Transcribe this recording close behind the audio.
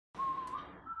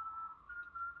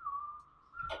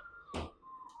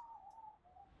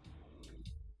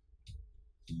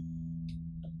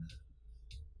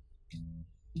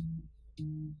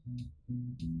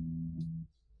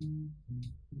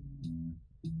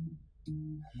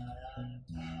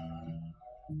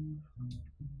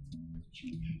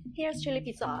Here's Chili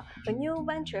Pizza, a new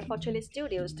venture for Chili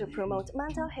Studios to promote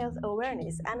mental health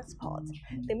awareness and support.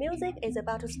 The music is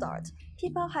about to start.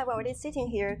 People have already sitting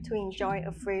here to enjoy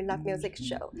a free live music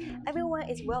show. Everyone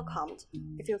is welcomed.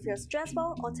 If you feel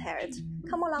stressful or tired,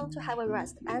 come along to have a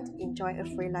rest and enjoy a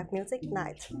free live music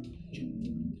night.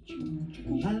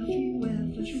 Have you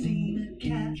ever seen a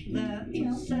cat that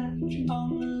was sat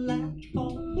on the lap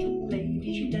of a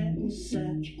lady that was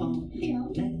sat on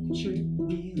an electric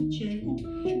wheelchair?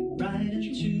 Right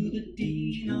into the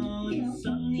dean on a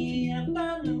sunny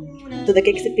afternoon. So the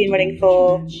gigs have been running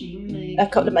for a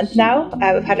couple of months now.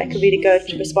 We've had like a really good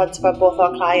response from both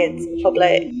our clients and the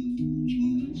public.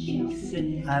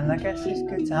 And I guess it's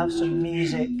good to have some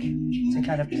music to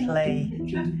kind of play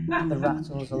the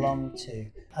rattles along to.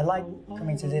 I like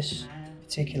coming to this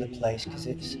particular place because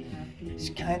it's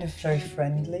kind of very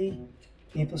friendly.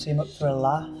 People seem up for a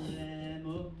laugh,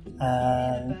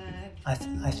 and I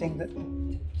think that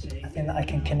I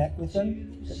can connect with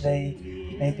them. That they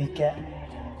maybe get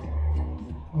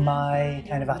my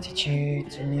kind of attitude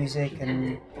to music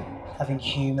and having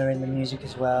humour in the music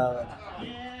as well.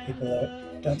 And people that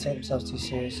don't take themselves too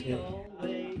seriously.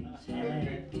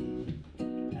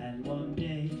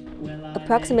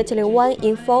 Approximately 1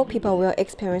 in 4 people will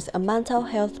experience a mental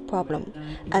health problem,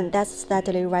 and that's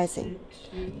steadily rising.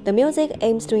 The music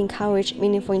aims to encourage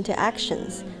meaningful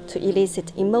interactions, to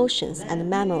elicit emotions and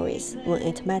memories when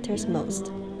it matters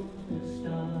most.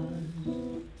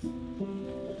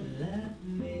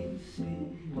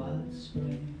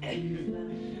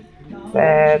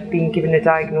 Being given a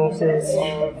diagnosis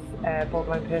of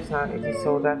borderline personality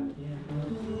disorder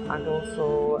and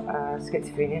also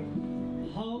schizophrenia.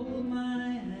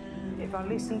 If I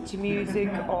listen to music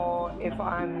or if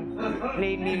I'm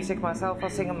playing music myself or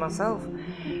singing myself,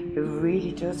 it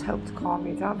really does help to calm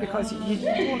me down because you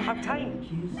don't have time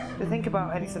to think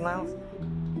about anything else.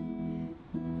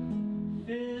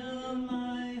 Fill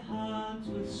my heart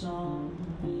with song,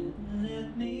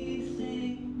 let me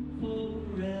sing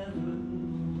forever.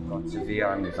 Got severe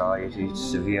anxiety,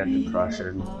 severe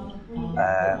depression,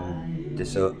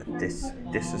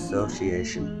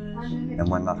 disassociation, and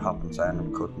when that happens I end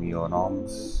up cutting my own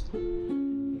arms.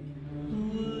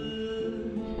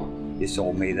 You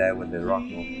saw me there with the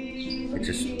rattle. It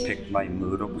just picked my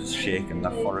mood up, was shaking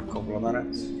that for a couple of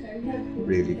minutes.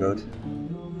 Really good.